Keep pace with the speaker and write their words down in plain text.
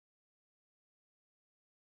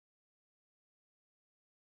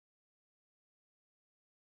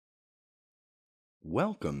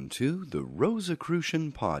Welcome to the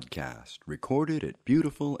Rosicrucian podcast, recorded at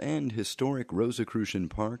beautiful and historic Rosicrucian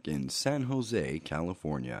Park in San Jose,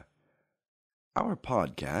 California. Our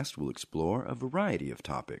podcast will explore a variety of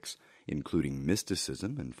topics, including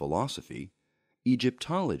mysticism and philosophy,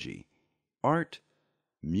 Egyptology, art,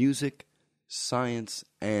 music, science,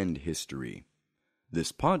 and history.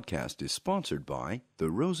 This podcast is sponsored by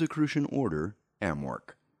the Rosicrucian Order,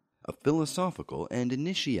 AMORC, a philosophical and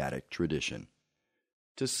initiatic tradition.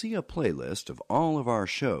 To see a playlist of all of our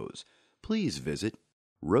shows, please visit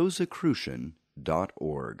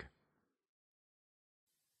rosicrucian.org.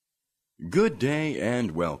 Good day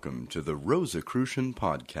and welcome to the Rosicrucian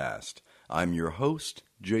podcast. I'm your host,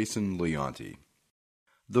 Jason Leonti.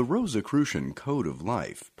 The Rosicrucian Code of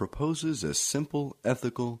Life proposes a simple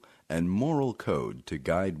ethical and moral code to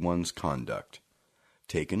guide one's conduct.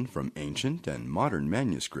 Taken from ancient and modern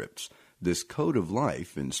manuscripts, this code of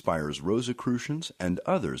life inspires Rosicrucians and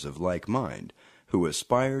others of like mind who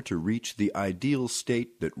aspire to reach the ideal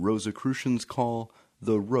state that Rosicrucians call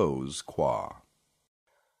the Rose Qua.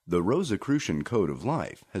 The Rosicrucian Code of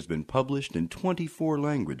Life has been published in 24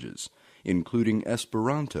 languages, including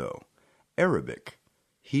Esperanto, Arabic,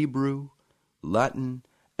 Hebrew, Latin,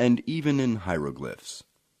 and even in hieroglyphs.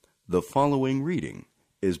 The following reading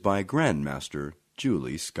is by Grandmaster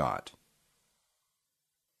Julie Scott.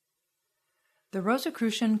 The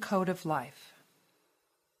Rosicrucian Code of Life.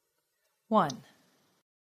 1.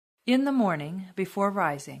 In the morning, before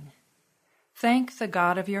rising, thank the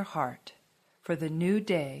God of your heart for the new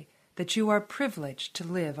day that you are privileged to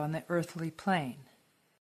live on the earthly plane,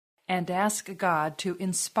 and ask God to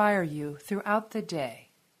inspire you throughout the day.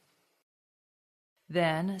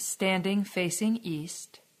 Then, standing facing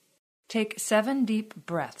east, take 7 deep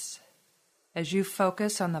breaths as you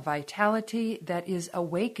focus on the vitality that is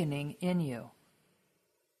awakening in you.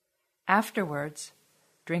 Afterwards,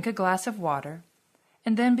 drink a glass of water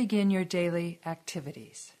and then begin your daily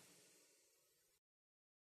activities.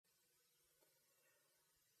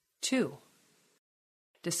 2.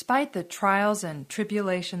 Despite the trials and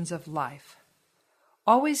tribulations of life,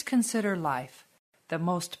 always consider life the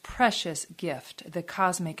most precious gift the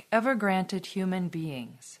cosmic ever granted human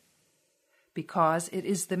beings, because it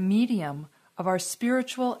is the medium of our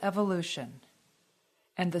spiritual evolution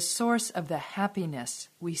and the source of the happiness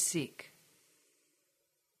we seek.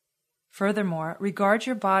 Furthermore, regard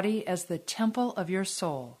your body as the temple of your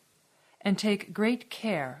soul and take great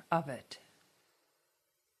care of it.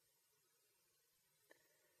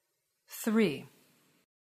 3.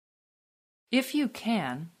 If you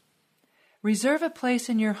can, reserve a place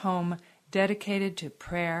in your home dedicated to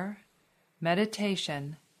prayer,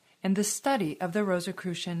 meditation, and the study of the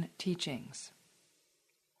Rosicrucian teachings.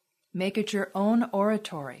 Make it your own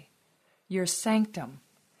oratory, your sanctum,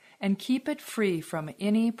 and keep it free from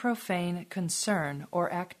any profane concern or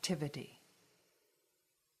activity.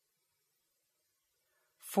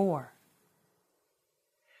 4.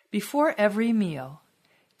 Before every meal,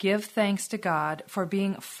 give thanks to God for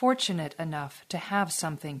being fortunate enough to have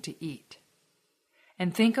something to eat,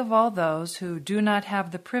 and think of all those who do not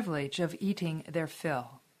have the privilege of eating their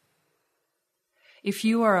fill. If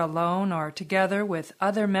you are alone or together with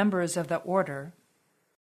other members of the order,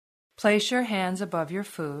 place your hands above your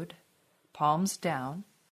food, palms down,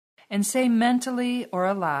 and say mentally or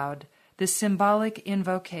aloud this symbolic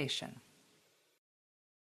invocation.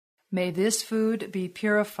 May this food be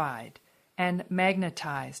purified and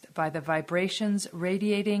magnetized by the vibrations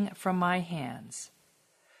radiating from my hands,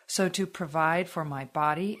 so to provide for my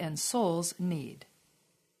body and soul's need.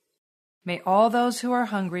 May all those who are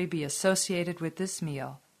hungry be associated with this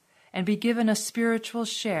meal and be given a spiritual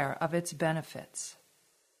share of its benefits.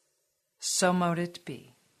 So mote it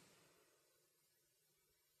be.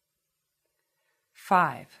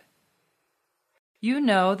 5. You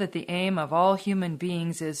know that the aim of all human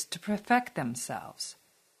beings is to perfect themselves,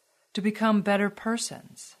 to become better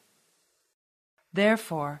persons.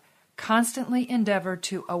 Therefore, constantly endeavor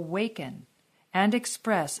to awaken and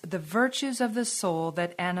express the virtues of the soul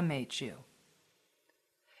that animate you.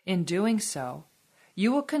 In doing so,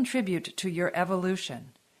 you will contribute to your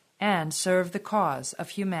evolution and serve the cause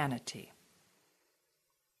of humanity.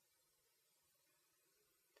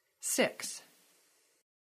 6.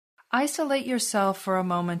 Isolate yourself for a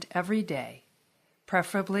moment every day,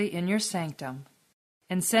 preferably in your sanctum,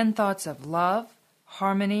 and send thoughts of love,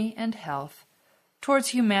 harmony, and health towards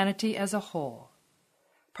humanity as a whole,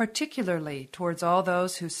 particularly towards all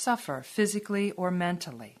those who suffer physically or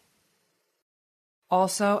mentally.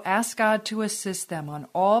 Also, ask God to assist them on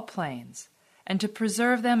all planes and to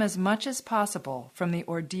preserve them as much as possible from the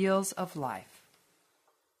ordeals of life.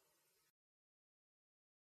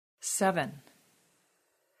 7.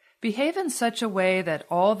 Behave in such a way that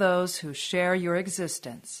all those who share your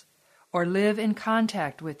existence or live in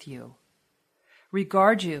contact with you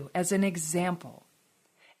regard you as an example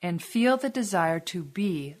and feel the desire to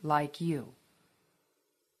be like you.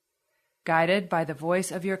 Guided by the voice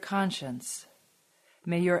of your conscience,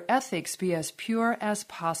 may your ethics be as pure as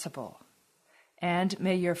possible, and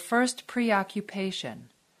may your first preoccupation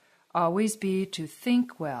always be to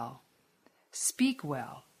think well, speak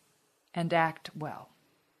well, and act well.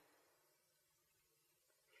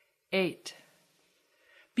 8.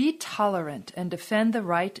 Be tolerant and defend the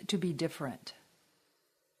right to be different.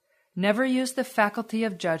 Never use the faculty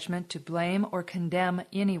of judgment to blame or condemn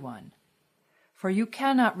anyone, for you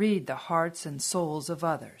cannot read the hearts and souls of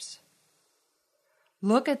others.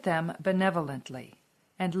 Look at them benevolently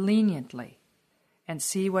and leniently and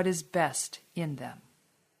see what is best in them.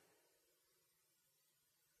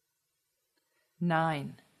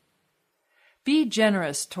 9. Be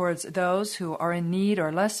generous towards those who are in need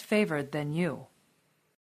or less favored than you.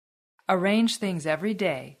 Arrange things every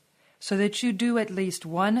day so that you do at least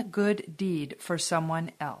one good deed for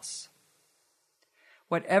someone else.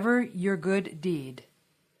 Whatever your good deed,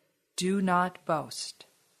 do not boast,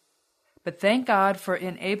 but thank God for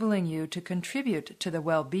enabling you to contribute to the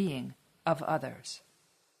well-being of others.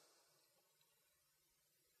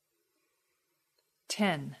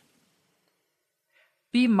 10.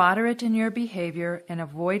 Be moderate in your behavior and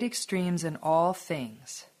avoid extremes in all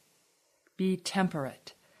things. Be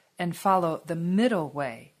temperate and follow the middle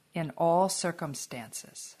way in all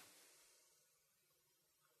circumstances.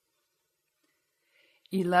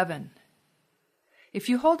 11. If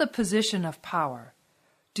you hold a position of power,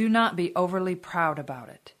 do not be overly proud about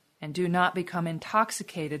it, and do not become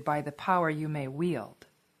intoxicated by the power you may wield.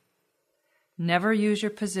 Never use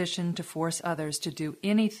your position to force others to do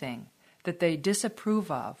anything that they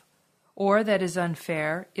disapprove of, or that is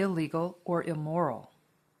unfair, illegal, or immoral.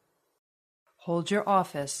 Hold your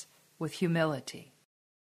office with humility,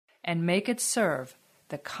 and make it serve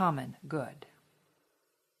the common good.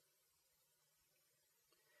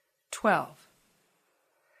 12.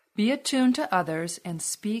 Be attuned to others and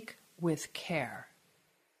speak with care.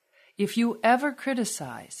 If you ever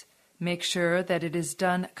criticize, make sure that it is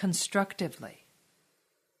done constructively.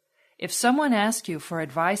 If someone asks you for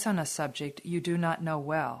advice on a subject you do not know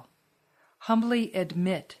well, humbly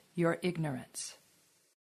admit your ignorance.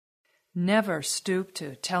 Never stoop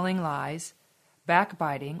to telling lies,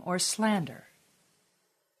 backbiting, or slander.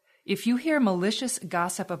 If you hear malicious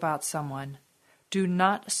gossip about someone, do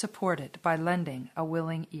not support it by lending a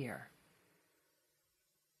willing ear.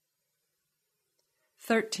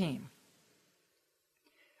 13.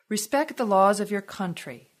 Respect the laws of your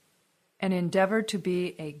country and endeavor to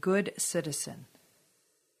be a good citizen.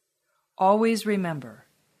 Always remember,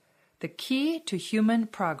 the key to human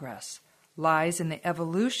progress lies in the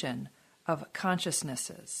evolution of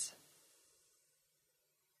consciousnesses.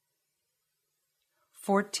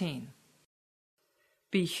 14.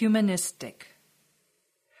 Be humanistic.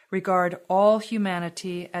 Regard all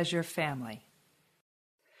humanity as your family.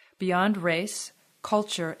 Beyond race,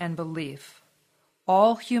 culture, and belief,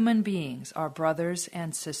 all human beings are brothers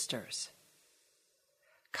and sisters.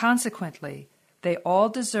 Consequently, they all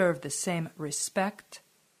deserve the same respect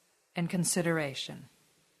and consideration.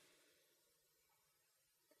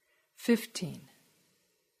 15.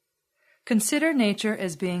 Consider nature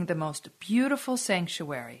as being the most beautiful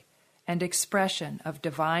sanctuary and expression of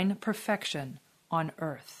divine perfection on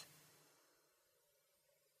earth.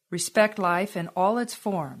 Respect life in all its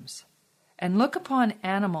forms, and look upon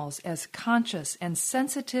animals as conscious and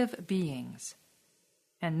sensitive beings,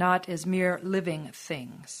 and not as mere living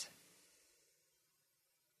things.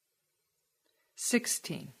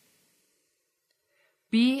 16.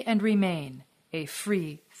 Be and remain a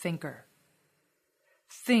free thinker.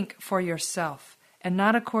 Think for yourself, and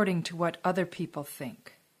not according to what other people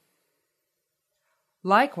think.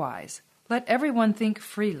 Likewise, let everyone think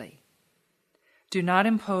freely. Do not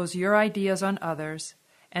impose your ideas on others,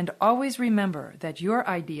 and always remember that your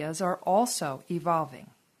ideas are also evolving.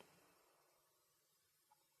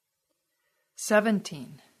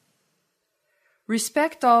 17.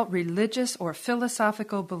 Respect all religious or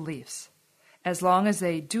philosophical beliefs, as long as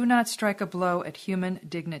they do not strike a blow at human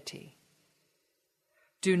dignity.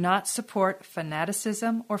 Do not support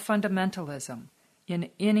fanaticism or fundamentalism in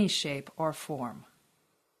any shape or form.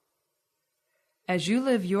 As you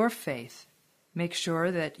live your faith, make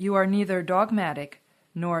sure that you are neither dogmatic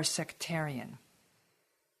nor sectarian.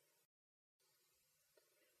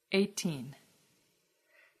 18.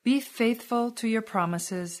 Be faithful to your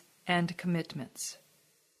promises and commitments.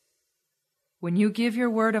 When you give your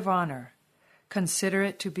word of honor, consider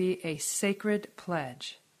it to be a sacred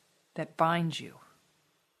pledge that binds you.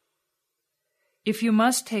 If you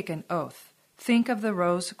must take an oath, think of the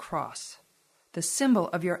rose cross, the symbol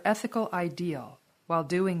of your ethical ideal, while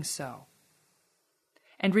doing so.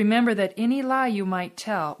 And remember that any lie you might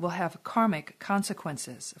tell will have karmic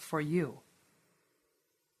consequences for you.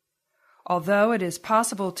 Although it is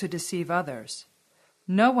possible to deceive others,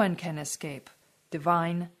 no one can escape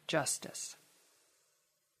divine justice.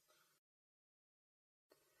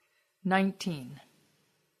 19.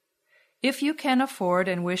 If you can afford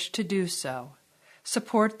and wish to do so,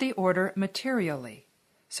 support the order materially,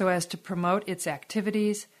 so as to promote its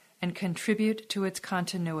activities and contribute to its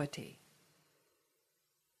continuity.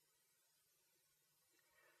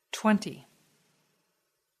 20.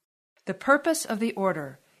 The purpose of the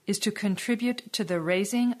order is to contribute to the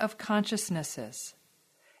raising of consciousnesses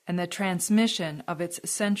and the transmission of its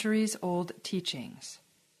centuries-old teachings.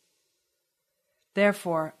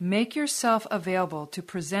 Therefore, make yourself available to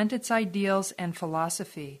present its ideals and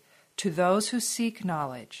philosophy to those who seek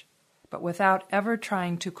knowledge, but without ever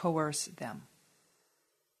trying to coerce them.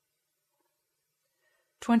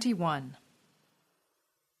 21.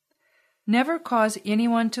 Never cause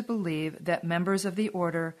anyone to believe that members of the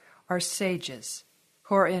order are sages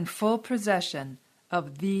who are in full possession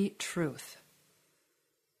of the truth.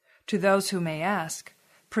 To those who may ask,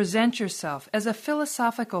 present yourself as a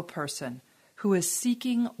philosophical person who is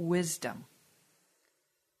seeking wisdom.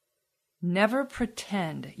 Never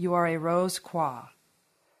pretend you are a Rose Croix,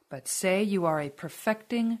 but say you are a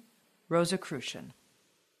perfecting Rosicrucian.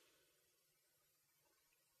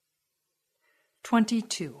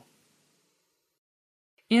 22.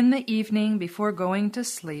 In the evening before going to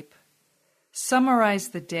sleep, summarize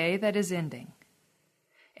the day that is ending,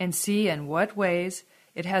 and see in what ways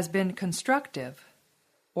it has been constructive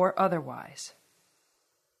or otherwise.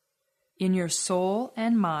 In your soul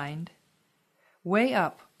and mind, weigh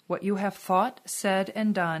up what you have thought, said,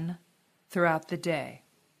 and done throughout the day.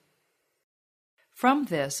 From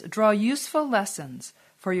this, draw useful lessons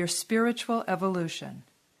for your spiritual evolution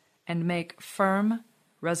and make firm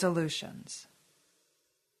resolutions.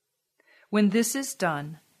 When this is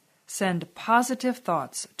done, send positive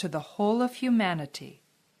thoughts to the whole of humanity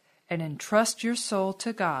and entrust your soul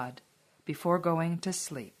to God before going to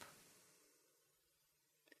sleep.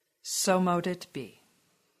 So mote it be.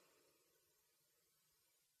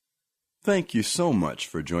 Thank you so much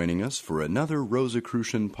for joining us for another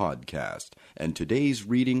Rosicrucian podcast and today's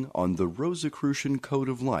reading on the Rosicrucian Code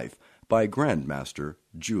of Life by Grandmaster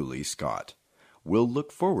Julie Scott. We'll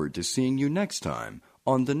look forward to seeing you next time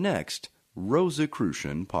on the next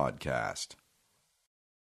Rosicrucian podcast.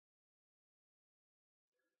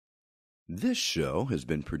 This show has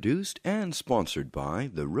been produced and sponsored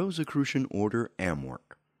by the Rosicrucian Order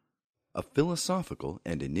AMORC, a philosophical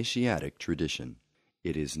and initiatic tradition.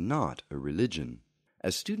 It is not a religion.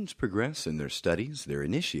 As students progress in their studies, they're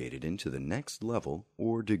initiated into the next level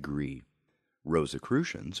or degree.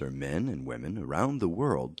 Rosicrucians are men and women around the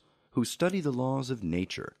world who study the laws of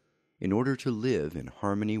nature in order to live in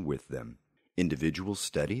harmony with them. Individuals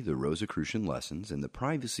study the Rosicrucian lessons in the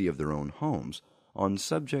privacy of their own homes on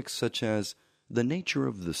subjects such as the nature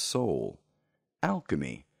of the soul,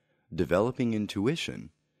 alchemy, developing intuition,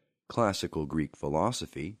 classical Greek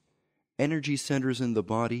philosophy, energy centers in the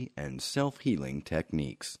body, and self-healing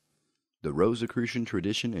techniques. The Rosicrucian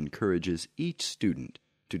tradition encourages each student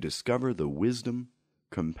to discover the wisdom,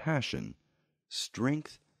 compassion,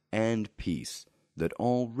 strength, and peace that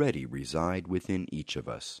already reside within each of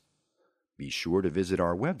us. Be sure to visit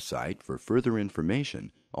our website for further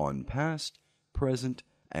information on past, present,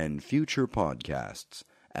 and future podcasts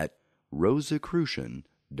at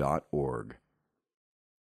rosicrucian.org.